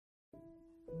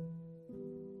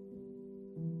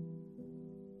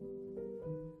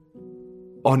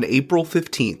On April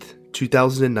 15th,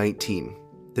 2019,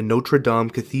 the Notre Dame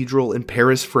Cathedral in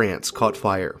Paris, France caught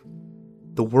fire.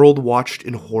 The world watched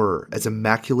in horror as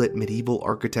immaculate medieval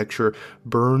architecture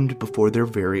burned before their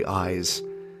very eyes.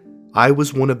 I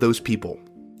was one of those people.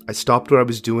 I stopped what I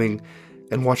was doing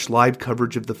and watched live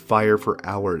coverage of the fire for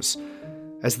hours.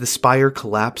 As the spire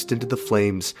collapsed into the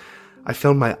flames, I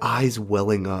found my eyes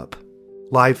welling up.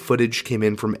 Live footage came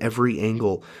in from every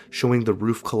angle, showing the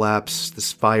roof collapse, the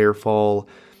spire fall,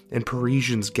 and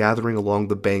Parisians gathering along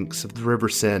the banks of the River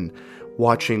Seine,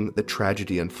 watching the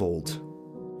tragedy unfold.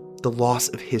 The loss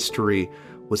of history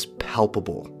was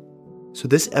palpable. So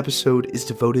this episode is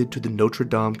devoted to the Notre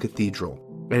Dame Cathedral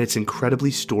and its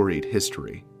incredibly storied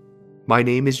history. My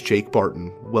name is Jake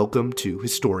Barton. Welcome to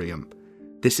Historium.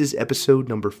 This is episode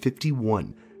number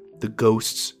 51, The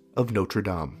Ghosts of Notre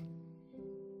Dame.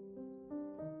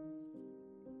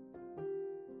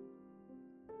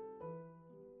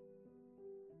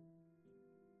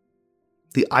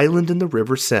 The island in the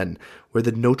River Seine, where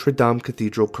the Notre Dame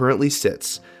Cathedral currently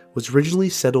sits, was originally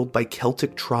settled by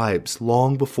Celtic tribes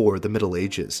long before the Middle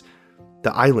Ages.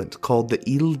 The island, called the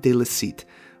Ile de la Cite,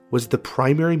 was the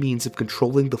primary means of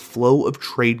controlling the flow of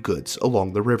trade goods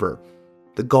along the river.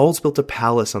 The Gauls built a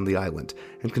palace on the island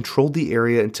and controlled the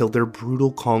area until their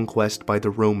brutal conquest by the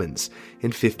Romans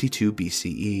in 52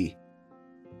 BCE.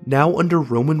 Now under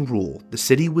Roman rule, the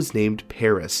city was named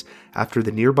Paris after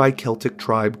the nearby Celtic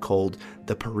tribe called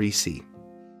the Parisii.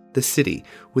 The city,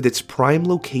 with its prime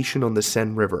location on the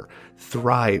Seine River,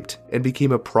 thrived and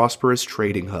became a prosperous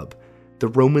trading hub. The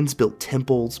Romans built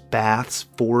temples, baths,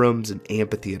 forums, and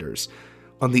amphitheaters.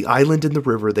 On the island in the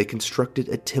river, they constructed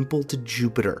a temple to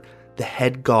Jupiter, the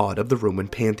head god of the Roman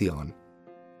pantheon.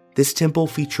 This temple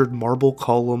featured marble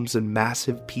columns and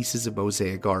massive pieces of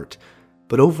mosaic art,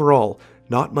 but overall,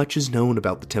 not much is known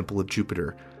about the Temple of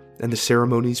Jupiter, and the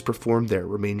ceremonies performed there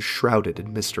remain shrouded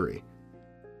in mystery.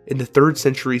 In the 3rd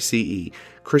century CE,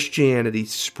 Christianity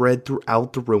spread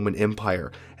throughout the Roman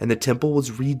Empire, and the temple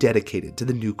was rededicated to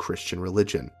the new Christian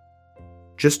religion.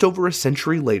 Just over a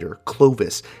century later,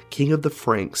 Clovis, king of the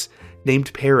Franks,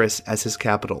 named Paris as his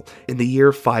capital in the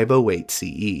year 508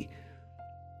 CE.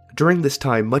 During this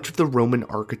time, much of the Roman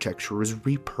architecture was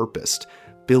repurposed.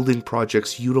 Building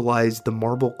projects utilized the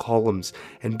marble columns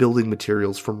and building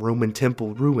materials from Roman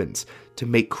temple ruins to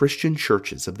make Christian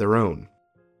churches of their own.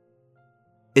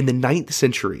 In the 9th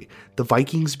century, the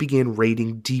Vikings began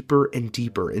raiding deeper and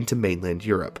deeper into mainland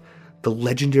Europe. The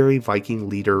legendary Viking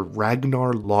leader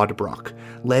Ragnar Lodbrok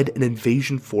led an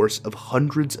invasion force of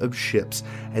hundreds of ships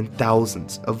and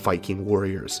thousands of Viking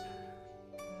warriors.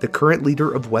 The current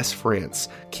leader of West France,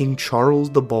 King Charles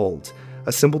the Bald,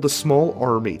 assembled a small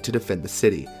army to defend the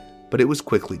city, but it was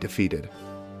quickly defeated.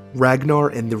 Ragnar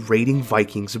and the raiding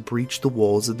Vikings breached the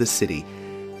walls of the city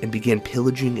and began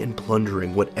pillaging and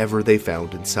plundering whatever they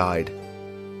found inside.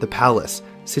 The palace,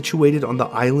 situated on the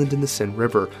island in the Seine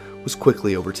River, was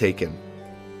quickly overtaken.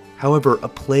 However, a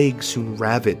plague soon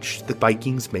ravaged the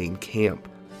Vikings' main camp.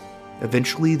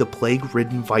 Eventually, the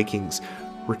plague-ridden Vikings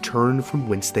returned from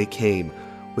whence they came,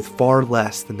 with far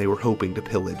less than they were hoping to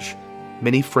pillage.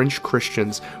 Many French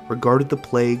Christians regarded the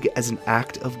plague as an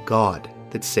act of God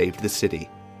that saved the city.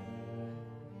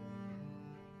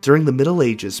 During the Middle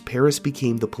Ages, Paris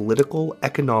became the political,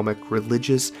 economic,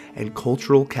 religious, and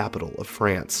cultural capital of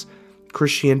France.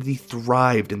 Christianity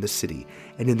thrived in the city,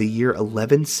 and in the year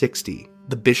 1160,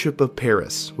 the Bishop of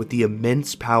Paris, with the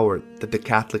immense power that the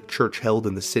Catholic Church held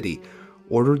in the city,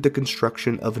 ordered the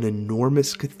construction of an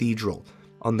enormous cathedral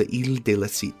on the Ile de la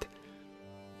Cite.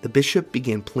 The bishop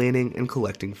began planning and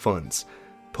collecting funds.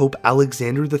 Pope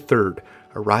Alexander III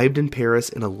arrived in Paris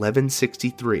in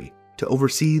 1163 to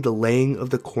oversee the laying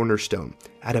of the cornerstone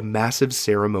at a massive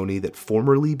ceremony that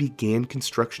formally began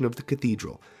construction of the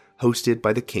cathedral, hosted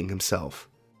by the king himself.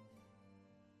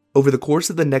 Over the course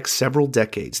of the next several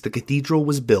decades, the cathedral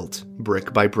was built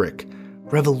brick by brick.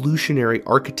 Revolutionary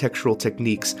architectural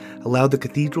techniques allowed the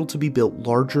cathedral to be built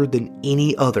larger than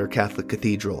any other Catholic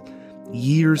cathedral.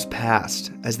 Years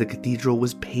passed as the cathedral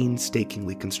was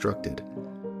painstakingly constructed.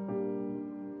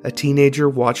 A teenager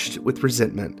watched with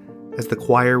resentment as the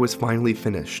choir was finally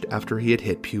finished after he had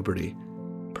hit puberty.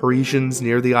 Parisians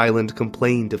near the island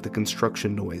complained of the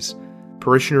construction noise.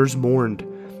 Parishioners mourned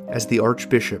as the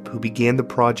archbishop who began the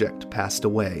project passed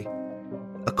away.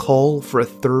 A call for a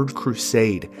third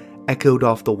crusade echoed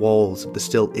off the walls of the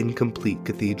still incomplete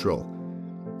cathedral.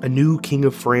 A new king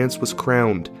of France was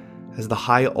crowned as the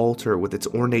high altar with its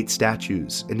ornate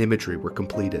statues and imagery were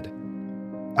completed.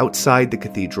 Outside the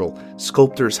cathedral,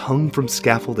 sculptors hung from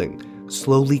scaffolding,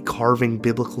 slowly carving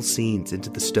biblical scenes into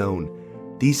the stone.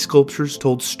 These sculptures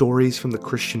told stories from the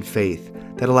Christian faith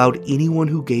that allowed anyone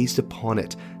who gazed upon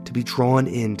it to be drawn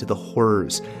into the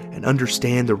horrors and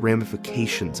understand the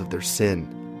ramifications of their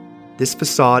sin. This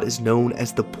facade is known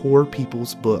as the Poor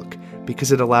People's Book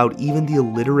because it allowed even the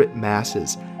illiterate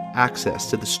masses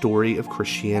access to the story of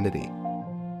Christianity.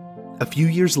 A few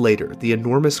years later, the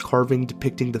enormous carving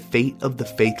depicting the fate of the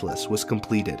faithless was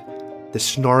completed. The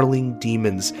snarling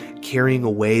demons carrying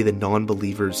away the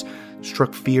non-believers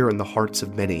struck fear in the hearts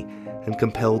of many and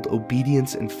compelled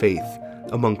obedience and faith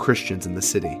among Christians in the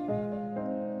city.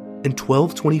 In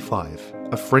 1225,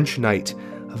 a French knight,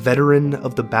 a veteran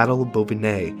of the Battle of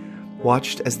Bovinay,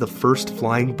 watched as the first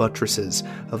flying buttresses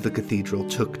of the cathedral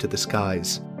took to the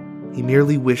skies. He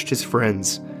merely wished his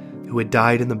friends, who had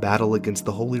died in the battle against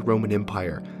the Holy Roman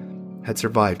Empire, had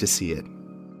survived to see it.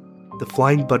 The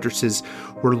flying buttresses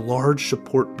were large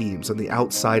support beams on the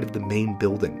outside of the main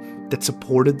building that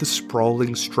supported the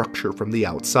sprawling structure from the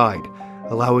outside,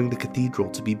 allowing the cathedral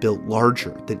to be built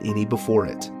larger than any before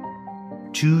it.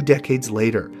 2 decades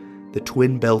later, the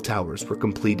twin bell towers were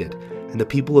completed, and the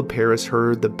people of Paris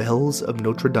heard the bells of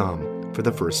Notre Dame for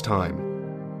the first time.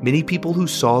 Many people who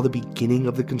saw the beginning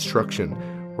of the construction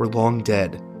were long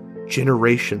dead.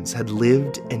 Generations had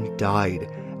lived and died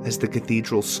as the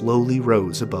cathedral slowly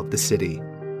rose above the city.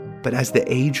 But as the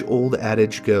age-old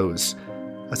adage goes,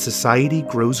 a society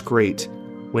grows great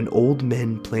when old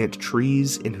men plant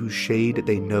trees in whose shade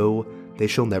they know they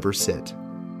shall never sit.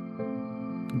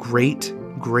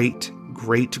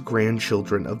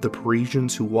 Great-great-great-grandchildren of the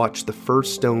Parisians who watched the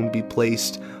first stone be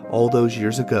placed all those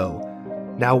years ago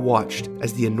now watched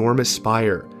as the enormous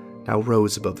spire now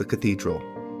rose above the cathedral.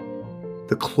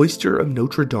 The cloister of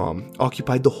Notre Dame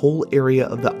occupied the whole area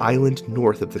of the island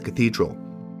north of the cathedral.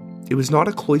 It was not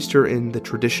a cloister in the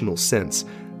traditional sense,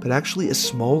 but actually a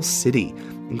small city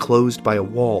enclosed by a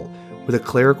wall where the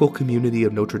clerical community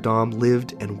of Notre Dame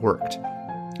lived and worked.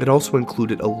 It also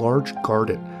included a large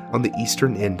garden on the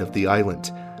eastern end of the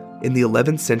island. In the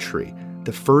 11th century,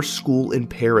 the first school in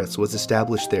Paris was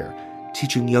established there,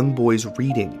 teaching young boys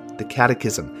reading, the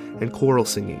catechism, and choral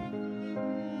singing.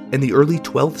 In the early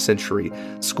 12th century,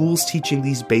 schools teaching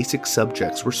these basic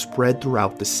subjects were spread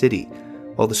throughout the city,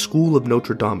 while the School of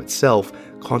Notre Dame itself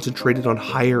concentrated on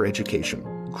higher education: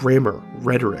 grammar,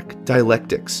 rhetoric,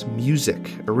 dialectics,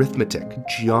 music, arithmetic,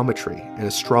 geometry, and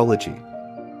astrology.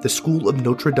 The School of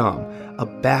Notre Dame, a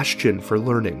bastion for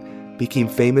learning, became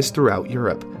famous throughout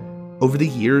Europe. Over the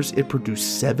years, it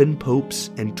produced 7 popes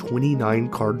and 29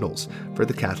 cardinals for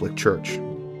the Catholic Church.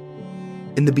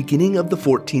 In the beginning of the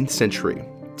 14th century,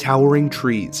 towering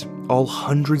trees, all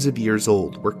hundreds of years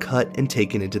old, were cut and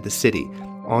taken into the city,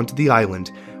 onto the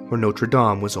island where Notre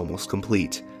Dame was almost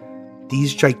complete.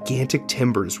 These gigantic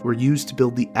timbers were used to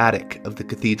build the attic of the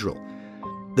cathedral.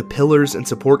 The pillars and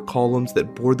support columns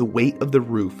that bore the weight of the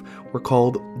roof were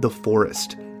called the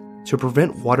forest. To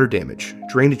prevent water damage,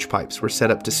 drainage pipes were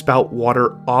set up to spout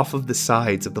water off of the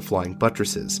sides of the flying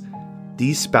buttresses.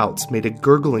 These spouts made a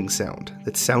gurgling sound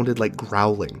that sounded like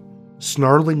growling.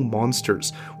 Snarling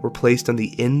monsters were placed on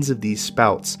the ends of these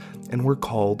spouts and were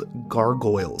called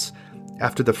gargoyles,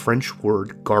 after the French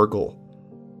word gargle.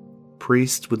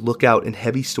 Priests would look out in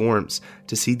heavy storms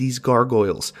to see these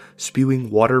gargoyles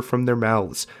spewing water from their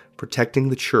mouths, protecting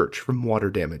the church from water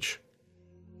damage.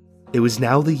 It was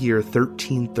now the year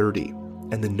 1330,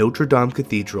 and the Notre Dame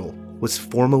Cathedral was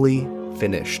formally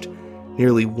finished,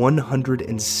 nearly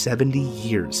 170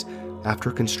 years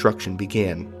after construction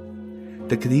began.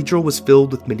 The cathedral was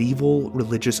filled with medieval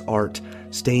religious art,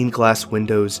 stained glass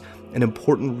windows, and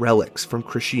important relics from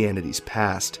Christianity's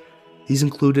past. These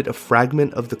included a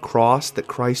fragment of the cross that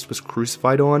Christ was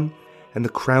crucified on, and the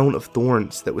crown of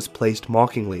thorns that was placed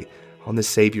mockingly on the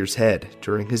Savior's head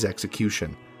during his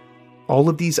execution. All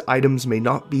of these items may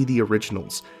not be the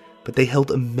originals, but they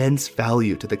held immense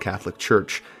value to the Catholic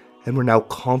Church, and were now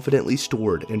confidently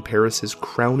stored in Paris's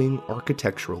crowning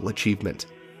architectural achievement.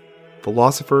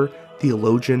 Philosopher,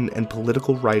 theologian, and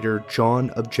political writer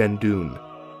John of Jandun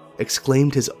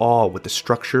exclaimed his awe with the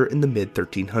structure in the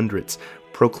mid-1300s,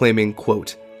 proclaiming,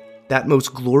 quote, "That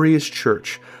most glorious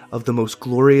church of the most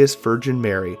glorious Virgin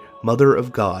Mary, Mother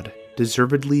of God,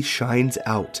 deservedly shines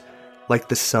out like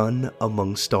the sun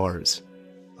among stars,"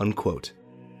 unquote.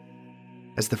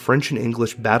 As the French and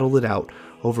English battled it out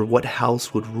over what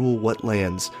house would rule what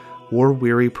lands,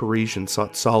 war-weary Parisians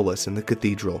sought solace in the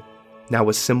cathedral, now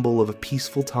a symbol of a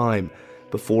peaceful time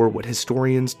before what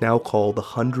historians now call the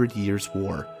 100 Years'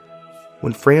 War.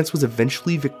 When France was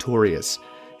eventually victorious,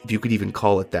 if you could even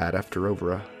call it that after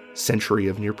over a century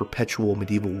of near-perpetual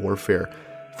medieval warfare,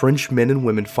 French men and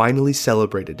women finally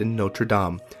celebrated in Notre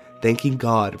Dame, thanking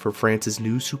God for France's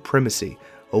new supremacy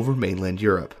over mainland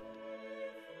Europe.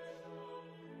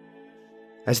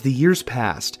 As the years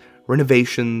passed,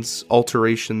 renovations,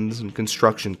 alterations, and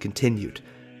construction continued.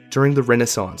 During the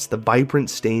Renaissance, the vibrant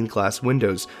stained glass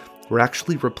windows were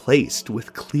actually replaced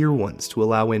with clear ones to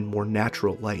allow in more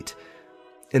natural light.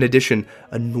 In addition,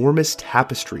 enormous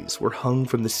tapestries were hung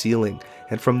from the ceiling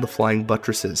and from the flying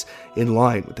buttresses in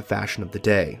line with the fashion of the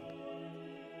day.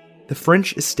 The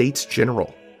French Estates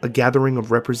General, a gathering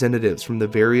of representatives from the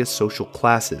various social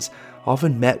classes,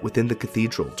 often met within the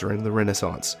cathedral during the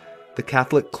Renaissance. The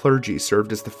Catholic clergy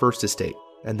served as the first estate,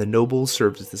 and the nobles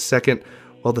served as the second,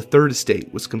 while the third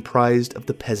estate was comprised of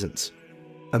the peasants.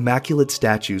 Immaculate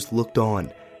statues looked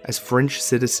on as French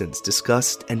citizens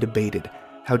discussed and debated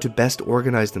how to best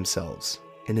organize themselves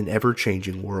in an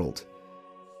ever-changing world.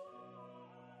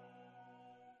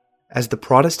 As the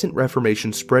Protestant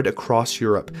Reformation spread across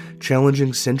Europe,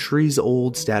 challenging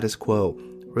centuries-old status quo,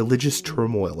 religious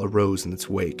turmoil arose in its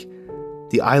wake.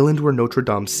 The island where Notre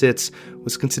Dame sits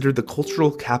was considered the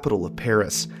cultural capital of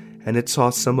Paris, and it saw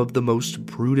some of the most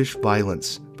brutish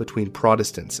violence between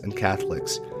Protestants and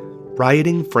Catholics.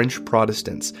 Rioting French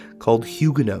Protestants, called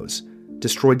Huguenots,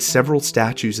 destroyed several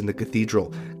statues in the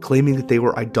cathedral, claiming that they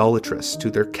were idolatrous to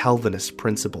their Calvinist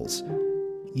principles.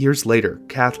 Years later,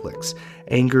 Catholics,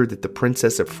 angered that the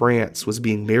Princess of France was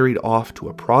being married off to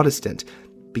a Protestant,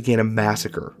 began a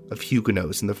massacre of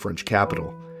Huguenots in the French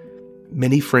capital.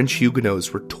 Many French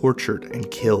Huguenots were tortured and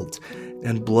killed,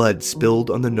 and blood spilled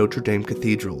on the Notre Dame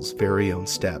Cathedral's very own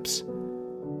steps.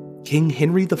 King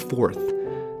Henry IV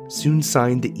soon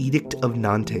signed the Edict of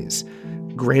Nantes,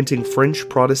 granting French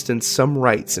Protestants some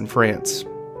rights in France,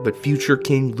 but future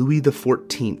King Louis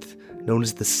XIV, known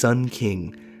as the Sun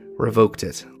King, revoked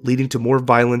it, leading to more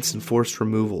violence and forced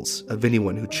removals of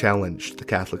anyone who challenged the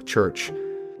Catholic Church.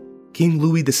 King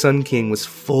Louis the Sun King was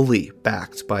fully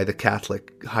backed by the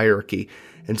Catholic hierarchy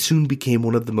and soon became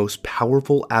one of the most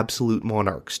powerful absolute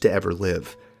monarchs to ever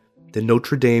live. The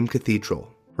Notre Dame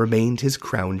Cathedral remained his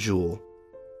crown jewel.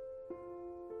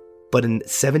 But in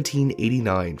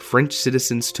 1789, French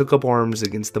citizens took up arms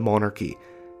against the monarchy.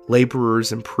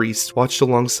 Laborers and priests watched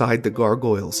alongside the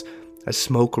gargoyles as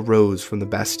smoke arose from the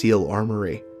Bastille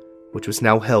Armory, which was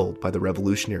now held by the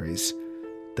revolutionaries.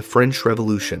 The French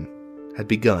Revolution had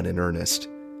begun in earnest.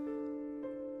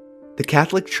 The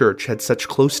Catholic Church had such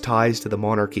close ties to the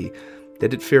monarchy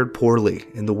that it fared poorly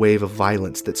in the wave of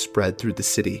violence that spread through the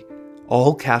city.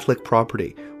 All Catholic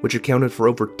property, which accounted for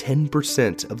over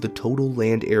 10% of the total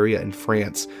land area in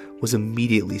France, was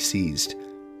immediately seized.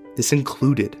 This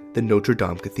included the Notre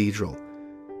Dame Cathedral.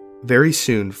 Very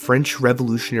soon, French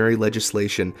revolutionary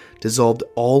legislation dissolved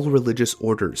all religious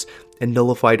orders and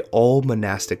nullified all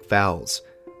monastic vows.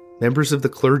 Members of the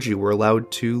clergy were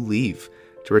allowed to leave,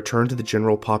 to return to the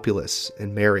general populace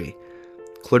and marry.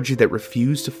 Clergy that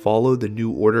refused to follow the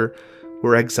new order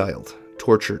were exiled,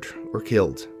 tortured, or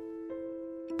killed.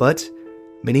 But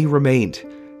many remained,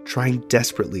 trying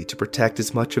desperately to protect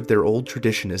as much of their old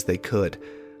tradition as they could,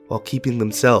 while keeping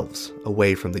themselves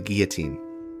away from the guillotine.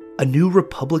 A new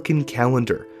republican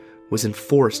calendar was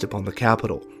enforced upon the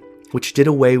capital, which did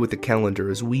away with the calendar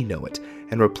as we know it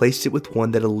and replaced it with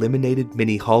one that eliminated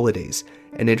many holidays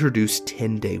and introduced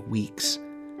 10-day weeks.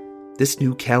 This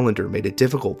new calendar made it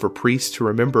difficult for priests to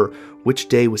remember which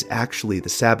day was actually the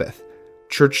Sabbath.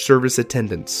 Church service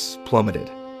attendance plummeted.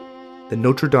 The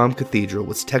Notre Dame Cathedral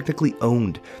was technically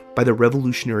owned by the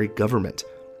revolutionary government,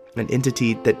 an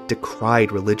entity that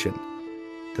decried religion.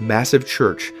 The massive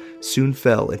church soon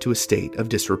fell into a state of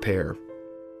disrepair.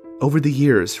 Over the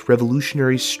years,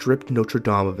 revolutionaries stripped Notre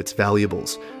Dame of its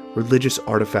valuables. Religious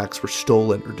artifacts were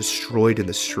stolen or destroyed in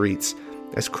the streets,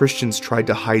 as Christians tried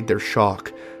to hide their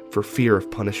shock for fear of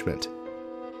punishment.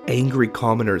 Angry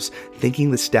commoners,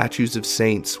 thinking the statues of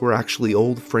saints were actually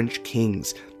old French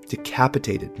kings,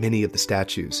 decapitated many of the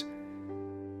statues.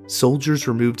 Soldiers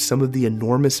removed some of the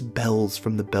enormous bells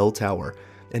from the bell tower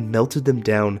and melted them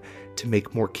down to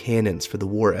make more cannons for the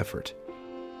war effort.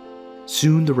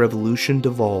 Soon the revolution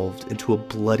devolved into a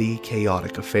bloody,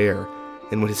 chaotic affair,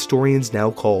 in what historians now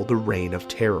call the Reign of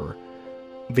Terror.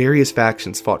 Various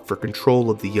factions fought for control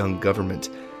of the young government,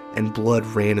 and blood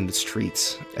ran in the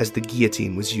streets as the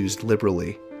guillotine was used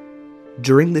liberally.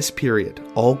 During this period,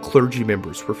 all clergy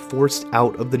members were forced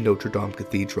out of the Notre Dame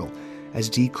Cathedral as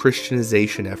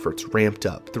de-Christianization efforts ramped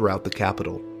up throughout the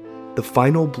capital. The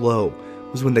final blow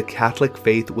was when the Catholic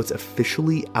faith was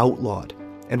officially outlawed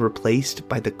and replaced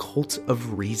by the cult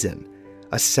of reason,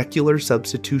 a secular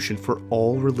substitution for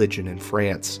all religion in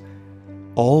France.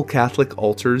 All Catholic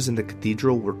altars in the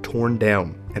cathedral were torn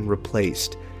down and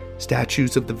replaced.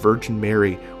 Statues of the Virgin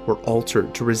Mary were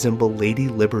altered to resemble Lady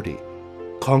Liberty.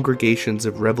 Congregations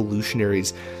of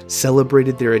revolutionaries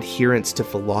celebrated their adherence to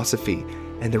philosophy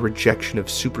and the rejection of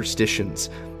superstitions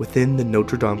within the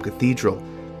Notre Dame Cathedral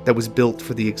that was built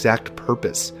for the exact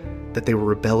purpose that they were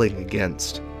rebelling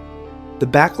against. The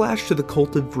backlash to the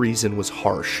cult of reason was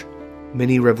harsh.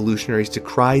 Many revolutionaries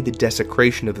decried the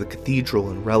desecration of the cathedral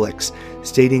and relics,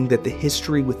 stating that the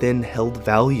history within held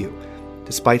value,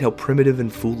 despite how primitive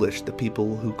and foolish the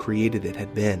people who created it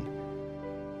had been.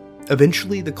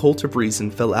 Eventually, the cult of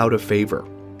reason fell out of favor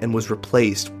and was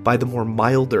replaced by the more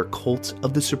milder cult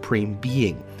of the supreme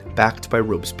being, backed by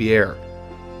Robespierre.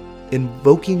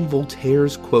 Invoking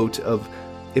Voltaire's quote of,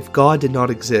 "If God did not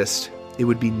exist, it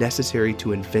would be necessary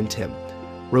to invent him,"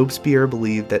 Robespierre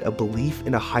believed that a belief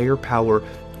in a higher power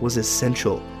was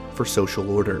essential for social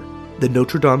order. The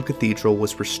Notre Dame Cathedral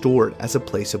was restored as a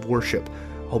place of worship,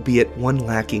 albeit one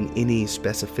lacking any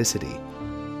specificity.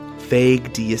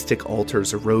 Vague deistic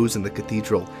altars arose in the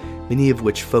cathedral, many of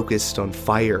which focused on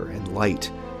fire and light.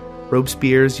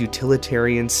 Robespierre's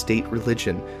utilitarian state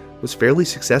religion was fairly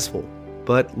successful,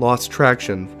 but lost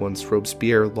traction once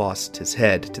Robespierre lost his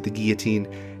head to the guillotine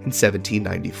in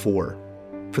 1794.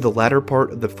 For the latter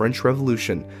part of the French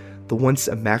Revolution, the once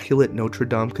immaculate Notre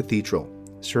Dame Cathedral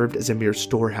served as a mere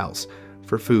storehouse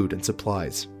for food and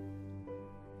supplies.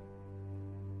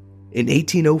 In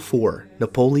 1804,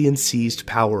 Napoleon seized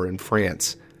power in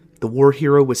France. The war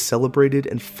hero was celebrated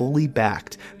and fully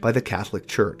backed by the Catholic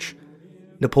Church.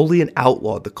 Napoleon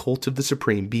outlawed the cult of the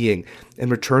supreme being and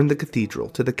returned the cathedral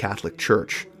to the Catholic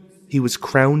Church. He was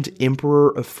crowned Emperor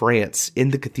of France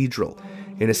in the cathedral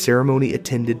in a ceremony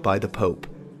attended by the Pope.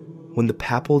 When the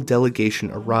papal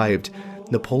delegation arrived,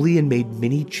 Napoleon made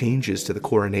many changes to the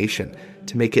coronation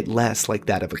to make it less like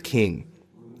that of a king.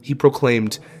 He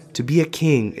proclaimed, "To be a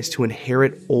king is to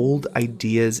inherit old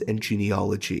ideas and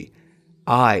genealogy.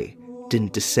 I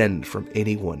didn't descend from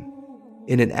anyone."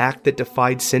 In an act that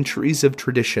defied centuries of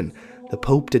tradition, the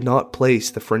Pope did not place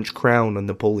the French crown on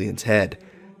Napoleon's head.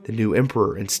 The new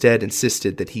emperor instead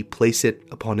insisted that he place it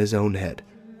upon his own head.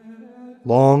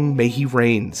 "Long may he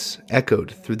reigns"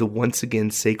 echoed through the once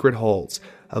again sacred halls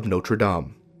of Notre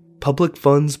Dame. Public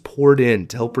funds poured in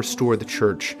to help restore the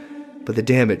church, but the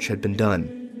damage had been done.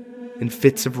 In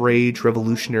fits of rage,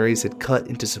 revolutionaries had cut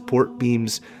into support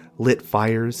beams, lit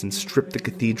fires, and stripped the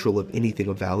cathedral of anything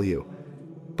of value.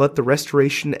 But the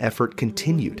restoration effort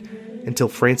continued until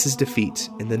France's defeat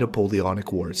in the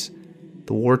Napoleonic Wars.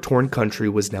 The war-torn country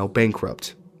was now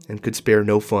bankrupt and could spare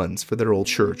no funds for their old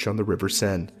church on the River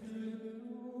Seine.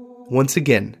 Once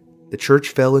again, the church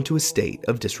fell into a state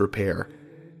of disrepair.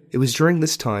 It was during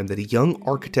this time that a young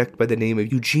architect by the name of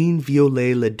Eugène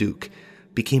Viollet-le-Duc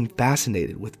became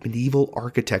fascinated with medieval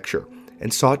architecture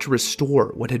and sought to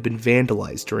restore what had been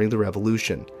vandalized during the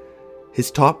Revolution. His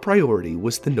top priority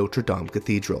was the Notre Dame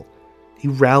Cathedral. He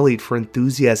rallied for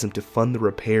enthusiasm to fund the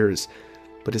repairs,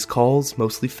 but his calls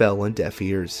mostly fell on deaf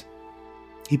ears.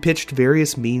 He pitched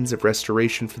various means of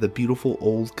restoration for the beautiful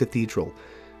old cathedral,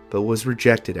 but was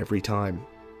rejected every time.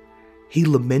 He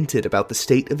lamented about the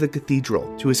state of the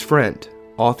cathedral to his friend,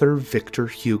 author Victor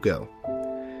Hugo.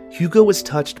 Hugo was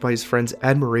touched by his friend's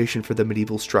admiration for the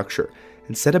medieval structure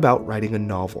and set about writing a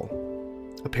novel.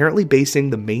 Apparently basing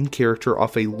the main character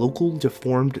off a local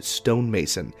deformed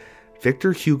stonemason,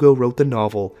 Victor Hugo wrote the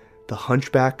novel The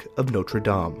Hunchback of Notre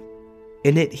Dame.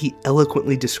 In it, he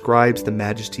eloquently describes the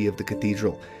majesty of the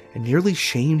cathedral and nearly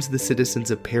shames the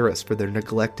citizens of Paris for their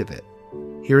neglect of it.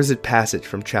 Here is a passage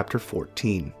from chapter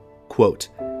 14. Quote,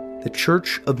 "The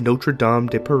church of Notre Dame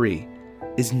de Paris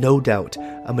is no doubt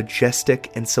a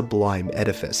majestic and sublime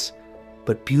edifice,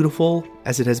 but beautiful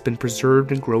as it has been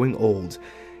preserved and growing old,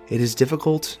 it is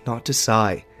difficult not to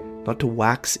sigh, not to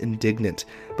wax indignant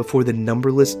before the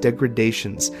numberless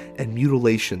degradations and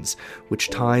mutilations which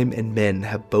time and men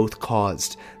have both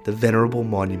caused the venerable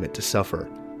monument to suffer,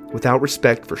 without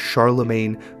respect for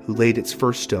Charlemagne, who laid its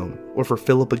first stone, or for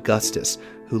Philip Augustus,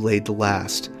 who laid the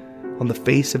last. On the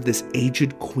face of this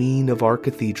aged queen of our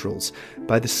cathedrals,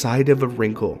 by the side of a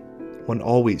wrinkle, one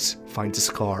always finds a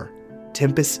scar.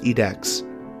 Tempus edax,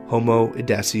 homo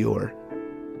edacior,"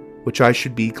 which I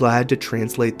should be glad to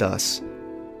translate thus: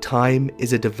 "Time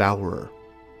is a devourer,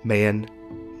 man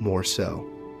more so."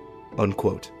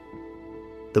 Unquote.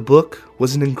 The book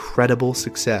was an incredible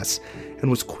success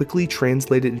and was quickly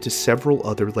translated into several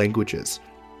other languages.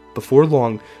 Before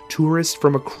long, tourists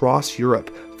from across Europe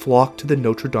flocked to the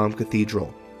Notre Dame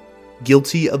Cathedral.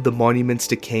 Guilty of the monument's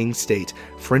decaying state,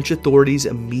 French authorities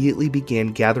immediately began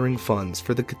gathering funds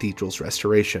for the cathedral's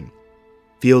restoration.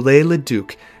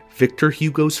 Viollet-le-Duc, Victor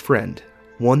Hugo's friend,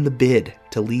 won the bid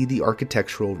to lead the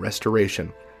architectural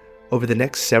restoration. Over the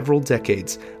next several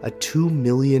decades, a 2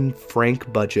 million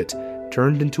franc budget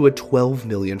turned into a 12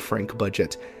 million franc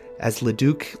budget, as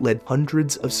Leduc led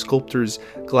hundreds of sculptors,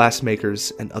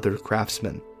 glassmakers, and other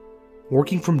craftsmen.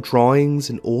 Working from drawings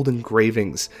and old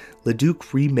engravings,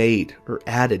 Leduc remade or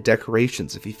added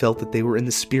decorations if he felt that they were in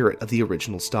the spirit of the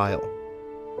original style.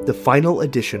 The final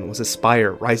addition was a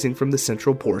spire rising from the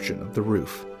central portion of the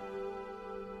roof.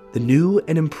 The new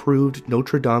and improved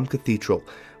Notre Dame Cathedral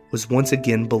was once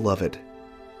again beloved.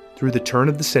 Through the turn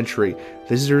of the century,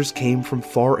 visitors came from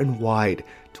far and wide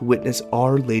to witness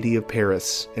Our Lady of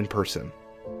Paris in person.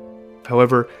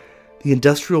 However, the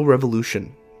Industrial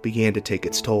Revolution began to take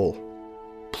its toll.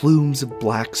 Plumes of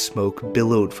black smoke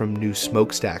billowed from new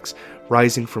smokestacks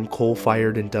rising from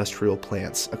coal-fired industrial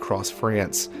plants across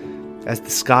France. As the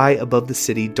sky above the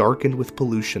city darkened with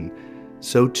pollution,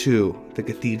 so too the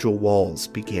cathedral walls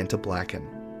began to blacken.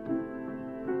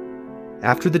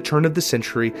 After the turn of the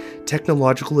century,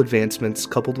 technological advancements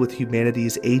coupled with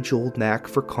humanity's age-old knack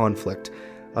for conflict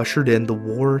ushered in the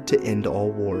war to end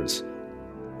all wars.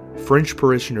 French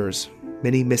parishioners,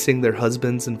 many missing their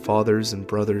husbands and fathers and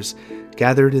brothers,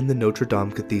 gathered in the Notre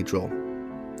Dame Cathedral.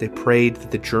 They prayed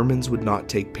that the Germans would not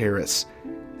take Paris.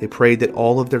 They prayed that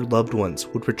all of their loved ones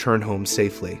would return home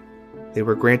safely. They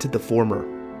were granted the former,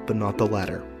 but not the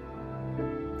latter.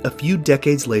 A few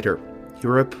decades later,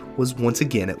 Europe was once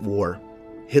again at war.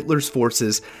 Hitler's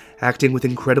forces, acting with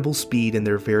incredible speed in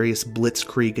their various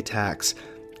blitzkrieg attacks,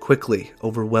 quickly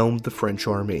overwhelmed the French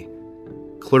army.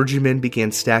 Clergymen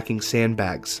began stacking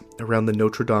sandbags around the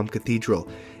Notre Dame Cathedral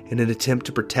in an attempt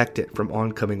to protect it from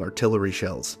oncoming artillery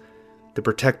shells. The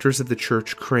protectors of the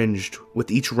church cringed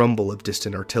with each rumble of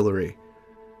distant artillery.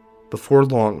 Before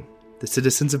long, the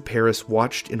citizens of Paris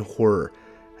watched in horror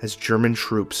as German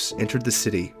troops entered the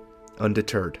city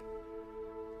undeterred.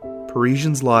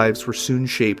 Parisians' lives were soon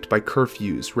shaped by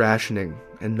curfews, rationing,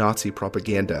 and Nazi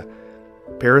propaganda.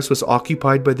 Paris was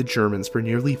occupied by the Germans for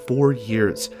nearly 4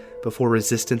 years before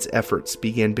resistance efforts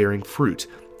began bearing fruit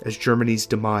as Germany's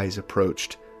demise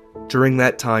approached. During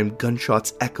that time,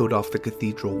 gunshots echoed off the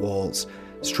cathedral walls.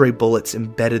 Stray bullets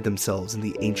embedded themselves in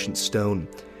the ancient stone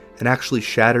and actually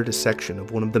shattered a section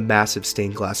of one of the massive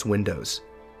stained glass windows.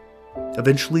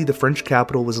 Eventually, the French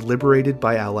capital was liberated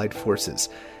by Allied forces,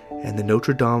 and the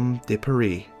Notre Dame de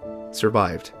Paris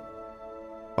survived.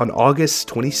 On August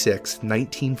 26,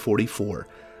 1944,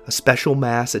 a special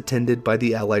mass attended by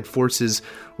the Allied forces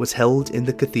was held in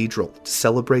the cathedral to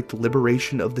celebrate the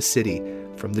liberation of the city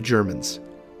from the Germans.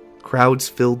 Crowds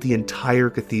filled the entire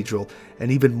cathedral,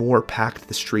 and even more packed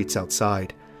the streets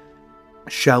outside.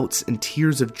 Shouts and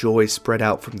tears of joy spread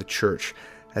out from the church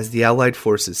as the Allied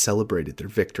forces celebrated their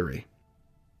victory.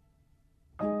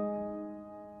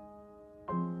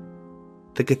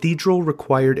 The cathedral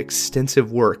required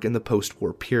extensive work in the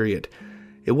post-war period.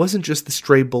 It wasn't just the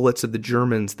stray bullets of the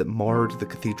Germans that marred the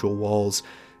cathedral walls.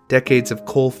 Decades of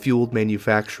coal-fueled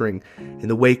manufacturing in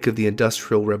the wake of the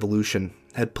Industrial Revolution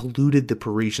had polluted the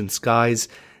Parisian skies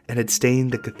and had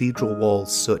stained the cathedral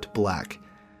walls soot black.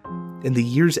 In the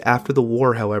years after the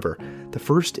war, however, the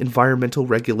first environmental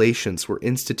regulations were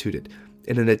instituted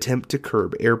in an attempt to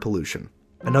curb air pollution.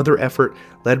 Another effort,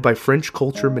 led by French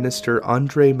Culture Minister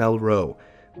André Malraux,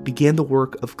 began the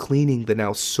work of cleaning the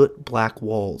now soot-black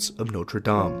walls of Notre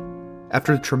Dame.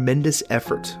 After a tremendous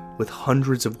effort with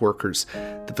hundreds of workers,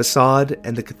 the facade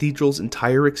and the cathedral's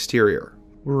entire exterior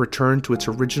were returned to its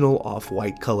original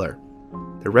off-white color.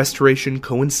 The restoration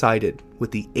coincided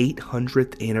with the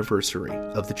 800th anniversary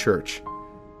of the church.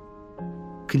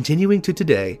 Continuing to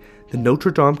today, the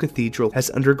Notre Dame Cathedral has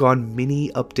undergone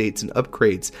many updates and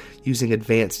upgrades using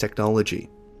advanced technology.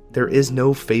 There is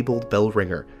no fabled bell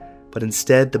ringer, but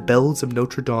instead the bells of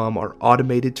Notre Dame are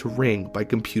automated to ring by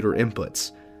computer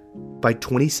inputs. By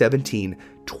 2017,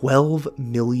 12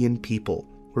 million people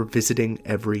were visiting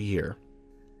every year.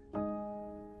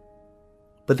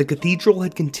 But the cathedral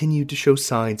had continued to show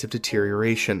signs of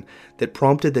deterioration that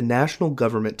prompted the national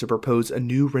government to propose a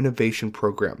new renovation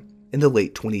program in the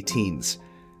late 2010s.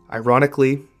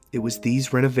 Ironically, it was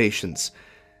these renovations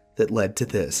that led to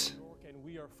this. And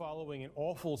we are following an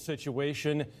awful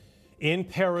situation in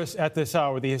Paris at this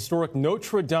hour. The historic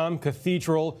Notre Dame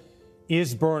Cathedral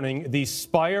is burning. The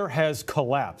spire has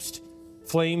collapsed.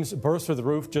 Flames burst through the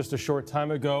roof just a short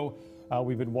time ago.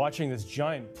 We've been watching this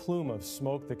giant plume of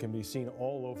smoke that can be seen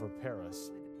all over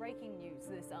Paris. Breaking news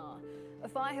this hour. A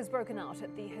fire has broken out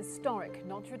at the historic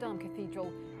Notre Dame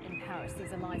Cathedral in Paris.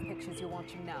 These are live pictures you're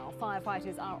watching now.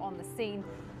 Firefighters are on the scene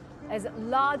as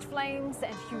large flames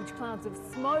and huge clouds of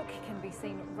smoke can be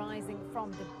seen rising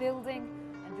from the building,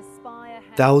 and the spire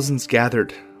has... Thousands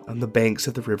gathered on the banks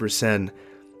of the River Seine,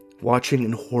 watching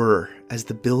in horror as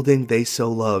the building they so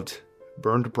loved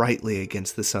burned brightly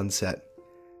against the sunset.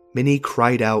 Many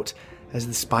cried out as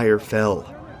the spire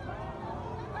fell.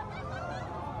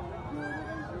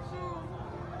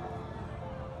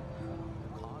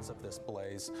 Of this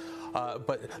blaze,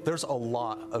 but there's a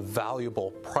lot of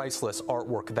valuable, priceless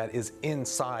artwork that is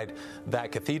inside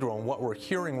that cathedral, and what we're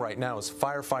hearing right now is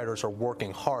firefighters are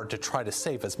working hard to try to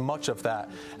save as much of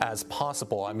that as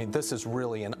possible. I mean, this is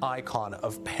really an icon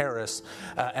of Paris,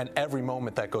 and every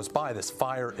moment that goes by, this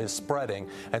fire is spreading,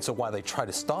 and so while they try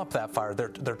to stop that fire,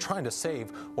 they're trying to save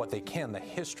what they can. The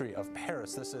history of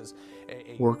Paris, this is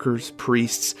Workers,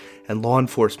 priests, and law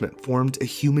enforcement formed a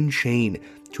human chain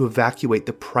to evacuate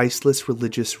the priceless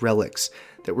religious relics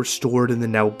that were stored in the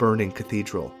now burning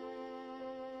cathedral.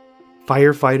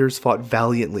 Firefighters fought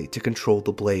valiantly to control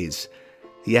the blaze.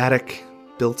 The attic,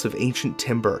 built of ancient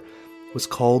timber, was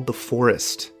called the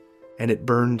Forest, and it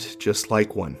burned just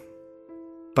like one.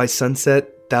 By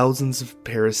sunset, thousands of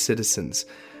Paris citizens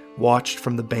watched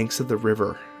from the banks of the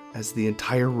river as the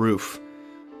entire roof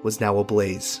was now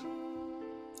ablaze.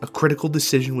 A critical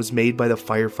decision was made by the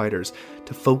firefighters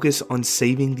to focus on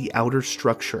saving the outer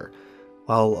structure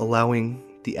while allowing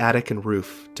the attic and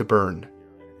roof to burn. It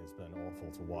has been awful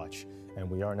to watch, and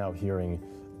we are now hearing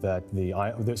that the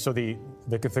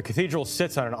cathedral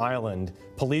sits on an island.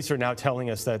 Police are now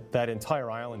telling us that that entire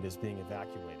island is being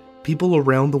evacuated. People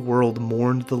around the world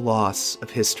mourned the loss of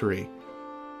history.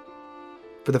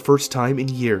 For the first time in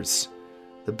years,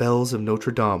 the bells of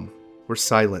Notre Dame were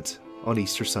silent on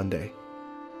Easter Sunday.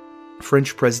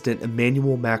 French President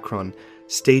Emmanuel Macron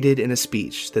stated in a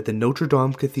speech that the Notre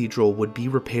Dame Cathedral would be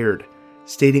repaired,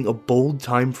 stating a bold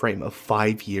time frame of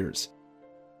 5 years.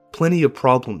 Plenty of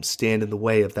problems stand in the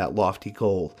way of that lofty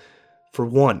goal. For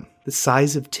one, the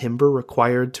size of timber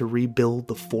required to rebuild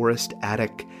the forest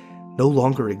attic no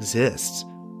longer exists.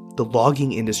 The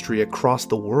logging industry across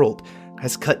the world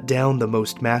has cut down the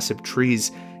most massive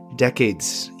trees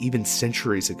decades, even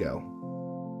centuries ago.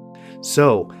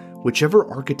 So, whichever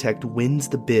architect wins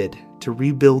the bid to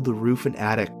rebuild the roof and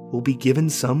attic will be given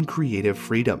some creative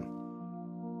freedom.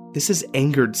 This has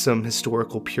angered some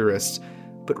historical purists,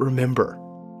 but remember,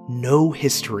 no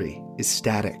history is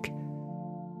static.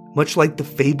 Much like the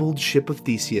fabled ship of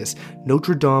Theseus,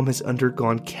 Notre Dame has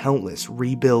undergone countless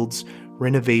rebuilds,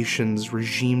 renovations,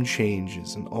 regime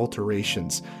changes, and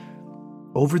alterations.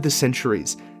 Over the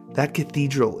centuries, that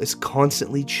cathedral is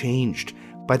constantly changed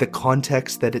by the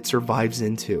context that it survives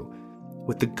into,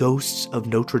 with the ghosts of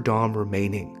Notre Dame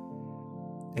remaining.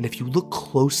 And if you look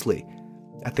closely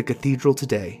at the cathedral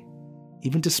today,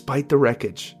 even despite the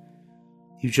wreckage,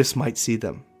 you just might see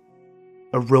them.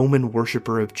 A Roman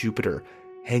worshipper of Jupiter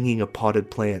hanging a potted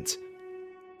plant,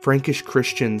 Frankish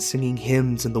Christians singing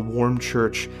hymns in the warm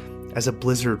church as a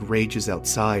blizzard rages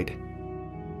outside,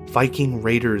 Viking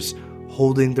raiders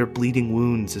holding their bleeding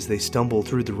wounds as they stumble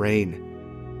through the rain,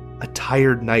 a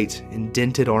tired knight in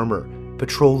dented armor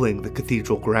patrolling the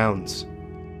cathedral grounds,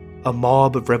 a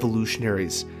mob of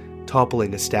revolutionaries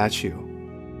toppling a statue,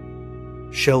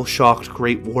 shell-shocked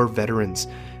Great War veterans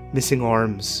missing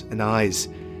arms and eyes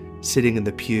sitting in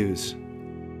the pews,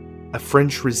 a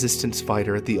French resistance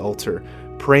fighter at the altar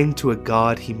praying to a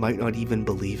god he might not even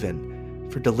believe in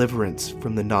for deliverance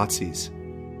from the Nazis,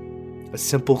 a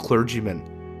simple clergyman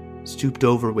stooped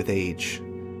over with age,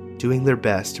 doing their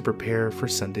best to prepare for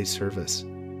Sunday service.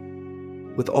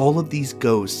 With all of these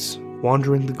ghosts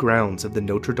wandering the grounds of the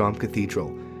Notre Dame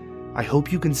Cathedral, I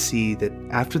hope you can see that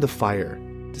after the fire,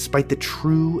 despite the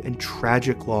true and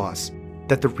tragic loss,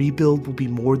 that the rebuild will be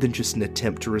more than just an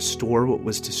attempt to restore what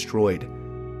was destroyed.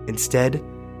 Instead,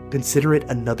 consider it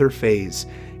another phase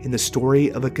in the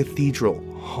story of a cathedral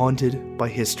haunted by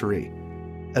history,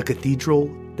 a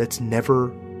cathedral that's never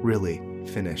really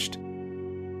finished.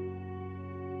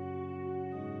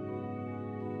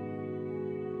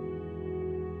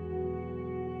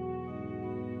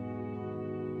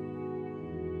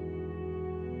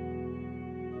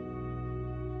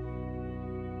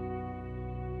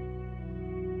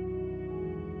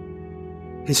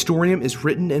 Historium is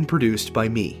written and produced by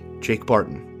me, Jake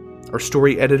Barton. Our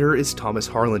story editor is Thomas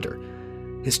Harlander.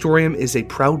 Historium is a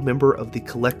proud member of the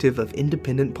collective of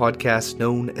independent podcasts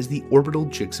known as the Orbital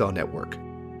Jigsaw Network.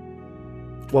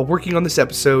 While working on this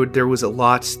episode, there was a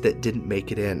lot that didn't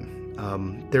make it in.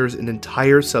 There's an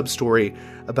entire sub-story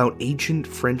about ancient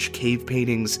French cave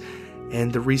paintings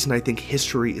and the reason I think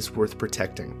history is worth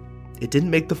protecting. It didn't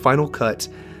make the final cut,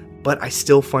 but I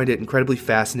still find it incredibly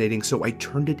fascinating, so I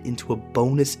turned it into a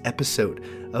bonus episode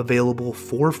available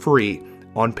for free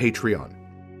on Patreon.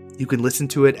 You can listen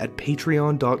to it at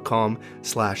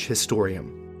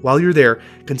patreon.com/historium. While you're there,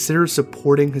 consider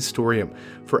supporting Historium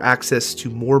for access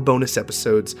to more bonus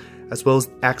episodes, as well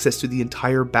as access to the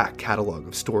entire back catalog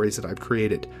of stories that I've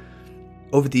created.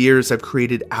 Over the years, I've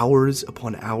created hours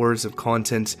upon hours of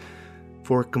content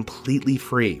for completely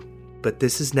free, but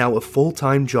this is now a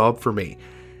full-time job for me,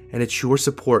 and it's your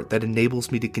support that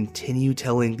enables me to continue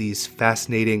telling these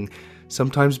fascinating,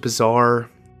 sometimes bizarre,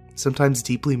 sometimes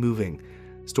deeply moving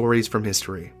stories from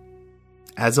history.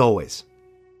 As always,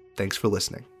 thanks for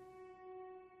listening.